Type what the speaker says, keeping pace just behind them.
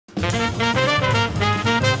Hey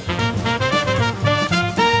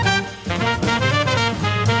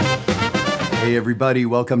everybody,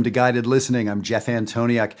 welcome to Guided Listening. I'm Jeff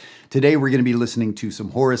Antoniuk. Today we're going to be listening to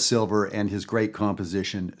some Horace Silver and his great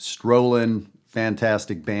composition, Strollin.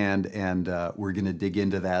 Fantastic band, and we're going to dig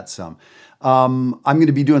into that some. I'm going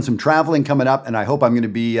to be doing some traveling coming up, and I hope I'm going to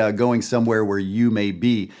be going somewhere where you may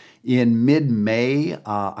be. In mid-May,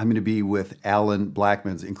 I'm going to be with Alan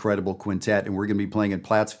Blackman's incredible quintet, and we're going to be playing in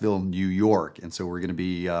Plattsville, New York. And so we're going to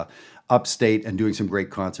be upstate and doing some great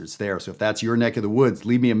concerts there. So if that's your neck of the woods,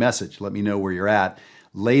 leave me a message. Let me know where you're at.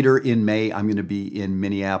 Later in May, I'm going to be in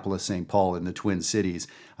Minneapolis, St. Paul, in the Twin Cities.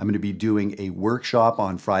 I'm going to be doing a workshop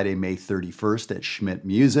on Friday, May 31st at Schmidt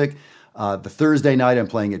Music. The Thursday night, I'm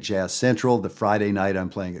playing at Jazz Central. The Friday night, I'm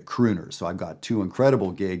playing at Crooner's. So I've got two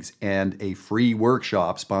incredible gigs and a free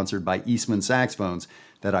workshop sponsored by Eastman Saxophones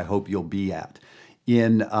that I hope you'll be at.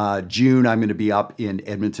 In June, I'm going to be up in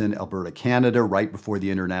Edmonton, Alberta, Canada, right before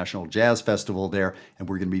the International Jazz Festival there, and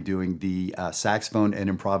we're going to be doing the Saxophone and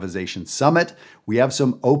Improvisation Summit. We have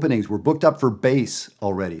some openings. We're booked up for bass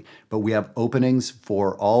already, but we have openings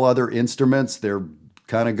for all other instruments. They're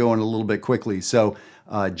kind of going a little bit quickly, so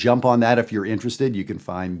jump on that if you're interested. You can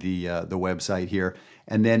find the website here.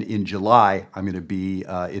 And then in July, I'm going to be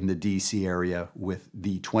in the DC area with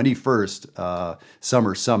the 21st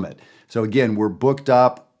Summer Summit. So again, we're booked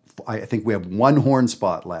up. I think we have one horn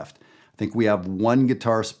spot left. I think we have one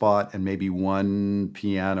guitar spot and maybe one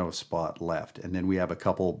piano spot left. And then we have a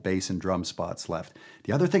couple bass and drum spots left.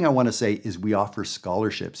 The other thing I want to say is we offer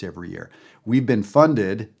scholarships every year. We've been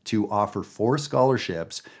funded to offer 4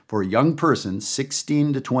 scholarships for a young person,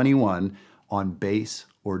 16 to 21, on bass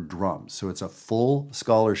or drums. So it's a full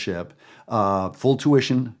scholarship, full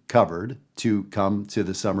tuition covered to come to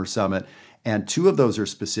the Summer Summit. And 2 of those are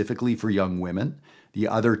specifically for young women. The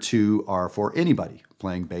other 2 are for anybody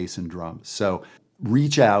playing bass and drums. So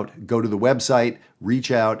reach out, go to the website, reach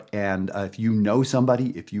out, and if you know somebody,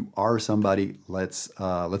 if you are somebody, let's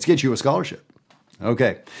get you a scholarship.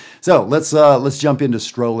 Okay, so let's jump into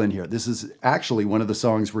Strollin here. This is actually one of the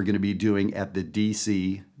songs we're going to be doing at the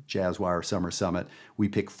DC Jazzwire Summer Summit. We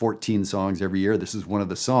pick 14 songs every year. This is one of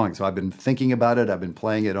the songs. So I've been thinking about it. I've been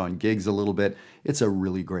playing it on gigs a little bit. It's a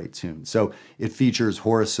really great tune. So it features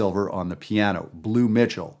Horace Silver on the piano. Blue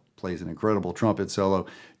Mitchell plays an incredible trumpet solo.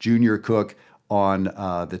 Junior Cook on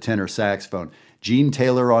the tenor saxophone. Gene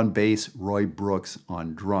Taylor on bass. Roy Brooks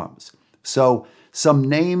on drums. So some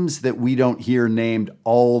names that we don't hear named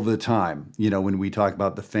all the time, you know, when we talk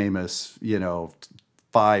about the famous,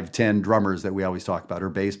 5, 10 drummers that we always talk about, or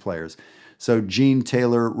bass players. So Gene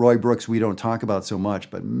Taylor, Roy Brooks, we don't talk about so much,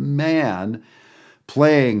 but man,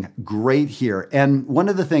 playing great here. And one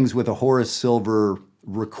of the things with a Horace Silver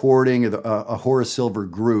recording, a Horace Silver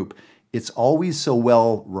group, it's always so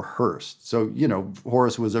well rehearsed. So,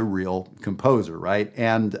 Horace was a real composer, right?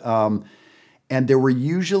 And there were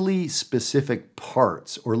usually specific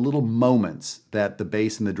parts or little moments that the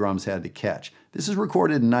bass and the drums had to catch. This is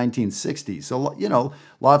recorded in 1960. So,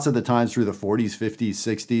 lots of the times through the 40s, 50s,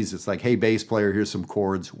 60s, it's like, hey, bass player, here's some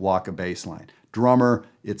chords, walk a bass line. Drummer,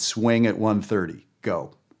 it's swing at 130,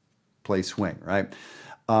 go, play swing, right?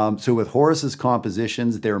 So with Horace's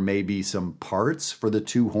compositions, there may be some parts for the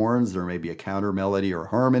 2 horns. There may be a counter melody or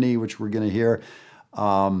harmony, which we're going to hear.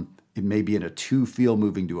 It may be in a 2 feel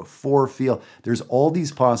moving to a 4 feel. There's all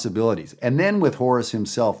these possibilities. And then with Horace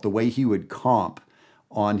himself, the way he would comp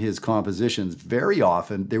on his compositions, very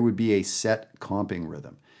often there would be a set comping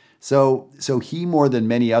rhythm. So he, more than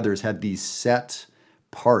many others, had these set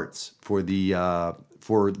parts for the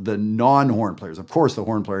non-horn players. Of course, the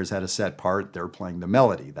horn players had a set part. They're playing the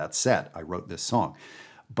melody. That's set. I wrote this song.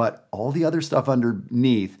 But all the other stuff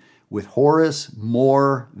underneath, with Horace,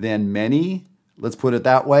 more than many, let's put it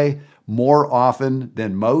that way, more often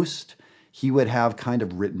than most, he would have kind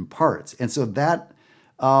of written parts. And so that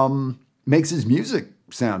makes his music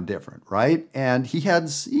sound different, right? And he had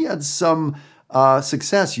some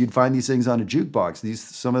success. You'd find these things on a jukebox.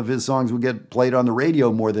 Some of his songs would get played on the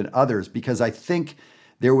radio more than others because I think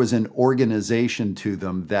there was an organization to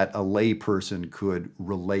them that a layperson could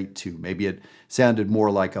relate to. Maybe it sounded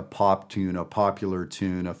more like a pop tune, a popular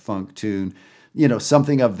tune, a funk tune,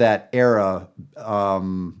 something of that era,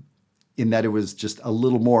 in that it was just a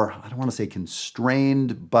little more, I don't want to say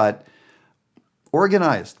constrained, but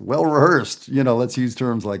organized, well-rehearsed. Let's use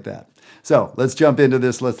terms like that. So let's jump into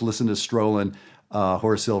this. Let's listen to Strollin,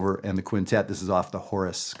 Horace Silver, and the quintet. This is off the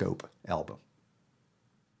Horace Scope album.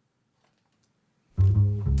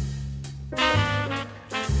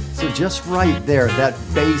 So just right there, that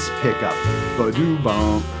bass pickup.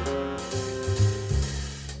 Ba-doo-bum.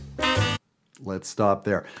 Let's stop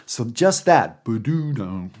there. So just that.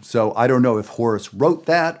 So I don't know if Horace wrote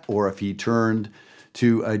that or if he turned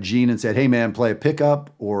to Gene and said, hey man, play a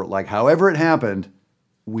pickup, or like however it happened,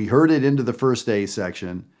 we heard it into the first A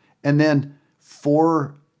section, and then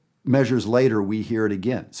 4 measures later, we hear it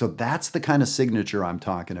again. So that's the kind of signature I'm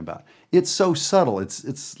talking about. It's so subtle.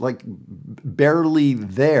 It's like barely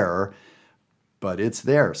there, but it's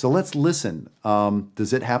there. So let's listen.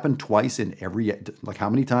 Does it happen twice in every, like how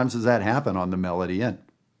many times does that happen on the melody end?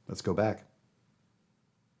 Let's go back.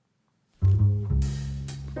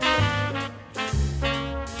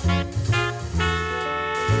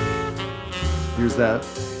 Here's that.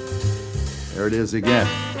 There it is again.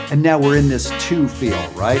 And now we're in this 2 feel,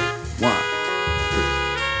 right? 1,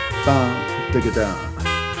 2,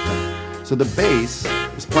 da. So the bass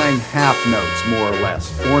is playing half notes, more or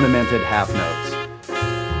less, ornamented half notes.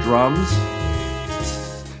 Drums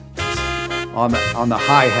on the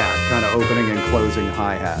hi-hat, kind of opening and closing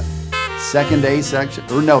hi-hat. Second A section,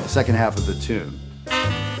 or no, the second half of the tune.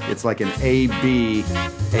 It's like an A, B,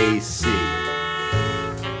 A, C.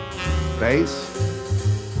 Bass.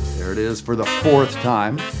 There it is for the 4th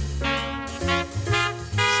time.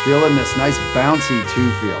 Still in this nice bouncy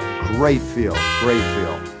 2 feel. Great feel, great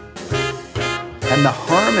feel. And the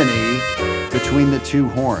harmony between the 2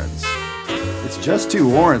 horns. It's just 2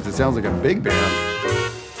 horns, it sounds like a big band.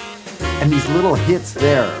 And these little hits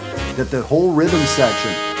there, that the whole rhythm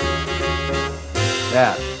section,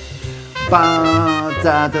 that. Ba,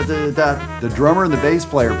 da, da, da, da. The drummer and the bass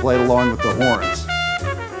player played along with the horns.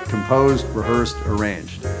 Composed, rehearsed,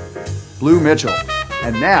 arranged. Blue Mitchell.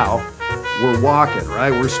 And now, we're walking,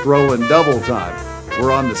 right? We're strolling double time.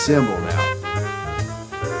 We're on the cymbal now.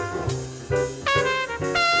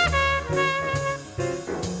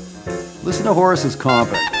 Listen to Horace's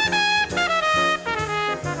comping.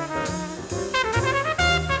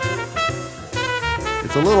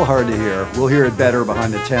 It's a little hard to hear. We'll hear it better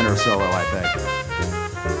behind the tenor solo, I think.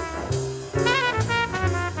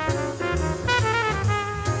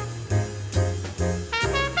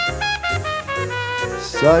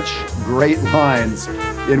 Such great lines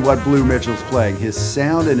in what Blue Mitchell's playing. His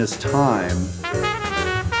sound and his time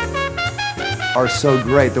are so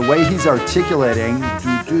great. The way he's articulating,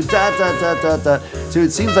 so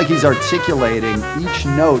it seems like he's articulating each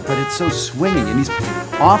note, but it's so swinging, and he's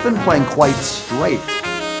often playing quite straight,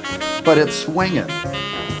 but it's swinging.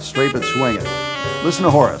 Straight but swinging. Listen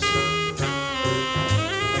to Horace.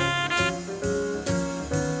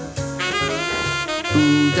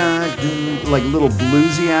 Like little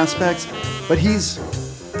bluesy aspects, but he's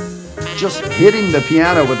just hitting the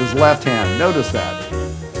piano with his left hand. Notice that.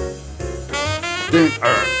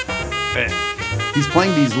 He's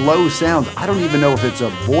playing these low sounds. I don't even know if it's a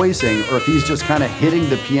voicing or if he's just kind of hitting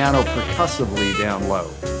the piano percussively down low.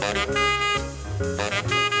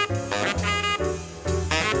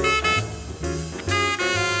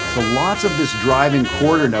 So lots of this driving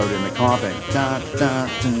quarter note in the comping.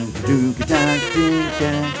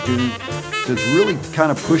 So it's really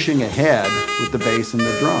kind of pushing ahead with the bass and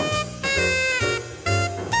the drums.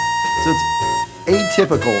 So it's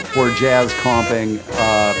atypical for jazz comping.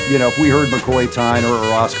 You know, if we heard McCoy Tyner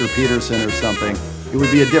or Oscar Peterson or something, it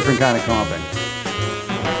would be a different kind of comping.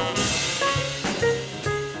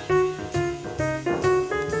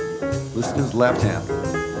 Listen to his left hand.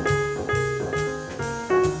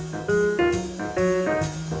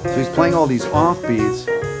 So he's playing all these offbeats,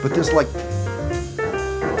 but this like,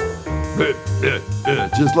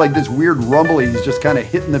 just like this weird rumbly, he's just kind of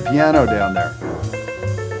hitting the piano down there.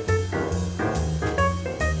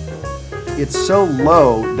 It's so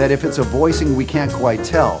low that if it's a voicing, we can't quite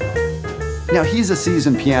tell. Now, he's a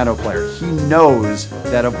seasoned piano player. He knows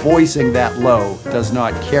that a voicing that low does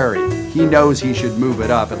not carry. He knows he should move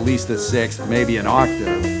it up at least a sixth, maybe an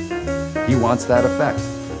octave. He wants that effect.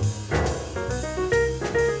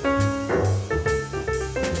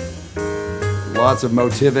 Lots of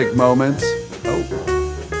motivic moments. Oh.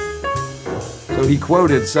 So he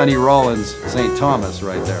quoted Sonny Rollins' St. Thomas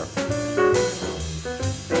right there.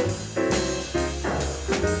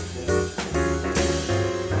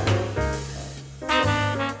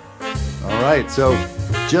 All right, so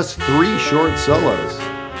just 3 short solos.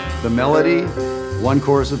 The melody, 1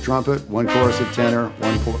 chorus of trumpet, 1 chorus of tenor,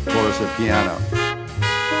 1 chorus of piano.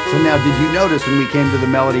 So now, did you notice when we came to the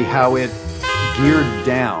melody how it geared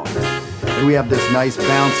down? And we have this nice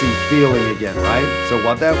bouncy feeling again, right? So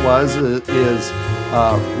what that was is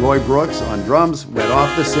Roy Brooks on drums went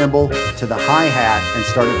off the cymbal to the hi-hat and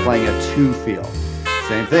started playing a 2 feel.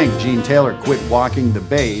 Same thing, Gene Taylor quit walking the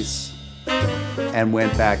bass and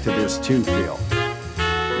went back to this 2 feel.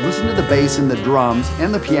 Listen to the bass and the drums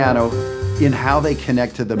and the piano in how they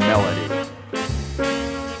connect to the melody.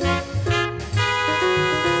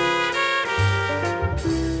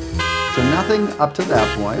 So nothing up to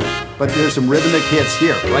that point, but there's some rhythmic hits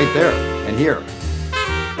here, right there, and here.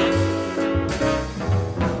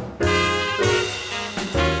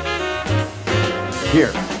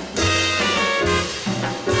 Here.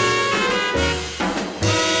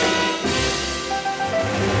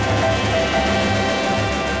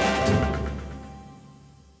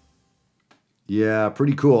 Yeah,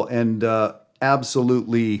 pretty cool, and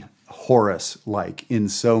absolutely Horace-like in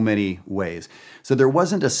so many ways. So there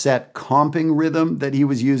wasn't a set comping rhythm that he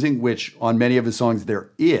was using, which on many of his songs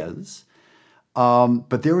there is,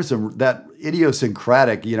 but there was that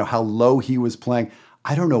idiosyncratic, you know, how low he was playing.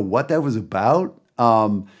 I don't know what that was about.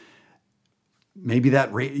 Maybe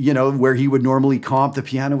that, you know, where he would normally comp, the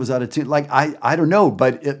piano was out of tune. Like, I don't know,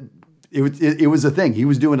 but it was a thing. He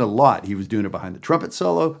was doing it a lot. He was doing it behind the trumpet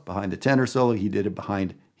solo, behind the tenor solo. He did it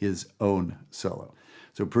behind his own solo.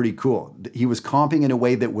 So pretty cool. He was comping in a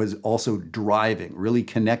way that was also driving, really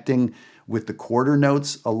connecting with the quarter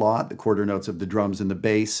notes a lot, the quarter notes of the drums and the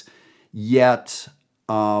bass, yet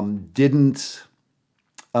it didn't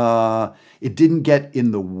get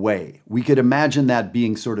in the way. We could imagine that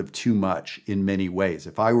being sort of too much in many ways.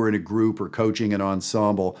 If I were in a group or coaching an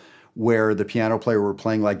ensemble where the piano player were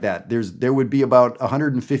playing like that, there would be about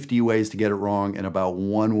 150 ways to get it wrong and about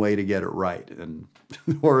one way to get it right. And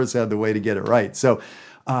Horace had the way to get it right. So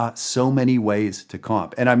many ways to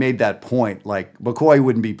comp. And I made that point, like McCoy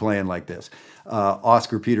wouldn't be playing like this.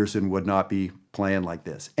 Oscar Peterson would not be playing like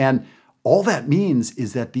this. And all that means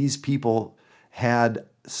is that these people had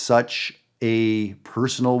such a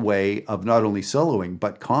personal way of not only soloing,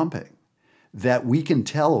 but comping, that we can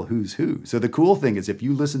tell who's who. So the cool thing is if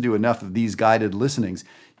you listen to enough of these guided listenings,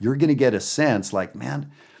 you're going to get a sense like,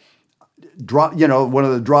 man, one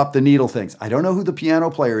of the drop the needle things. I don't know who the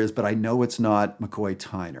piano player is, but I know it's not McCoy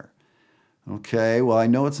Tyner. Okay, well, I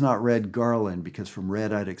know it's not Red Garland because from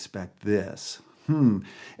Red I'd expect this. And,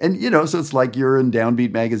 you know, so it's like you're in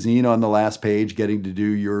Downbeat magazine on the last page getting to do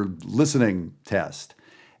your listening test.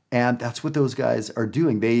 And that's what those guys are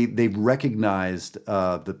doing. They've recognized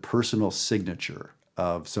the personal signature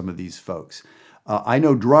of some of these folks. I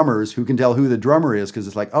know drummers who can tell who the drummer is because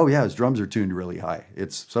it's like, oh yeah, his drums are tuned really high.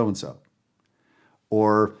 It's so-and-so.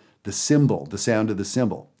 Or the cymbal, the sound of the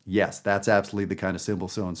cymbal. Yes, that's absolutely the kind of cymbal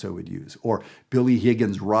so-and-so would use. Or Billy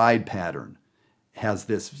Higgins' ride pattern has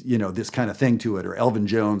this, you know, this kind of thing to it. Or Elvin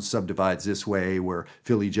Jones subdivides this way where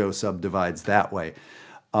Philly Joe subdivides that way.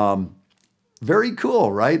 Very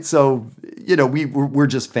cool, right? So, you know, we're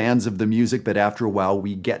just fans of the music, but after a while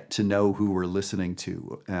we get to know who we're listening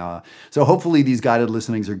to. So hopefully these guided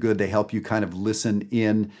listenings are good. They help you kind of listen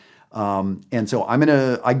in. And so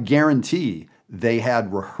I guarantee they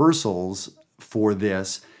had rehearsals for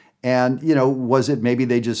this. And, you know, was it maybe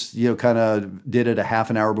they just, you know, kind of did it a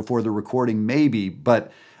half an hour before the recording? Maybe,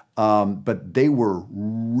 but they were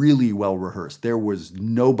really well rehearsed. There was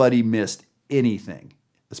nobody missed anything,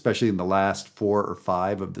 especially in the last 4 or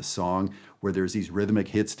 5 of the song where there's these rhythmic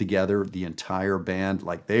hits together, the entire band,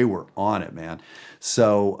 like they were on it, man.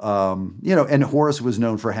 So, you know, and Horace was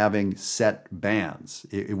known for having set bands.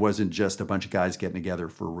 It wasn't just a bunch of guys getting together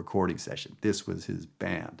for a recording session. This was his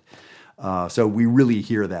band. So we really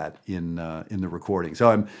hear that in the recording.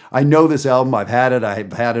 So I know this album. I've had it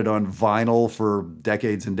on vinyl for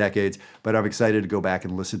decades and decades, but I'm excited to go back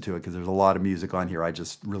and listen to it because there's a lot of music on here I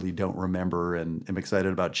just really don't remember and am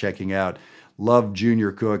excited about checking out. Love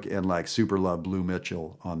Junior Cook and like super love Blue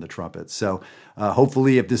Mitchell on the trumpet. So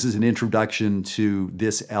hopefully if this is an introduction to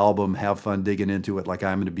this album, have fun digging into it like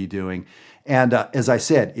I'm going to be doing. And as I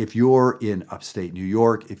said, if you're in upstate New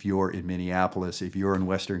York, if you're in Minneapolis, if you're in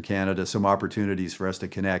Western Canada, some opportunities for us to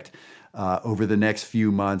connect over the next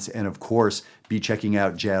few months. And of course, be checking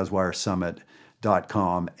out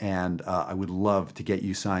jazzwiresummit.com. And I would love to get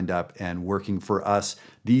you signed up and working for us.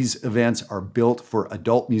 These events are built for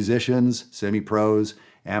adult musicians, semi-pros,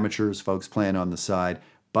 amateurs, folks playing on the side.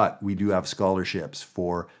 But we do have scholarships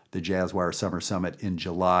for the Jazzwire Summer Summit in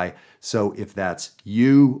July. So if that's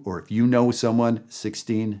you or if you know someone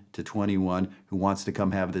 16 to 21 who wants to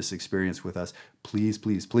come have this experience with us, please,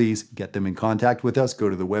 please, please get them in contact with us. Go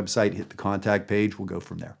to the website, hit the contact page. We'll go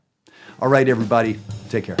from there. All right, everybody,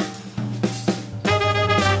 take care.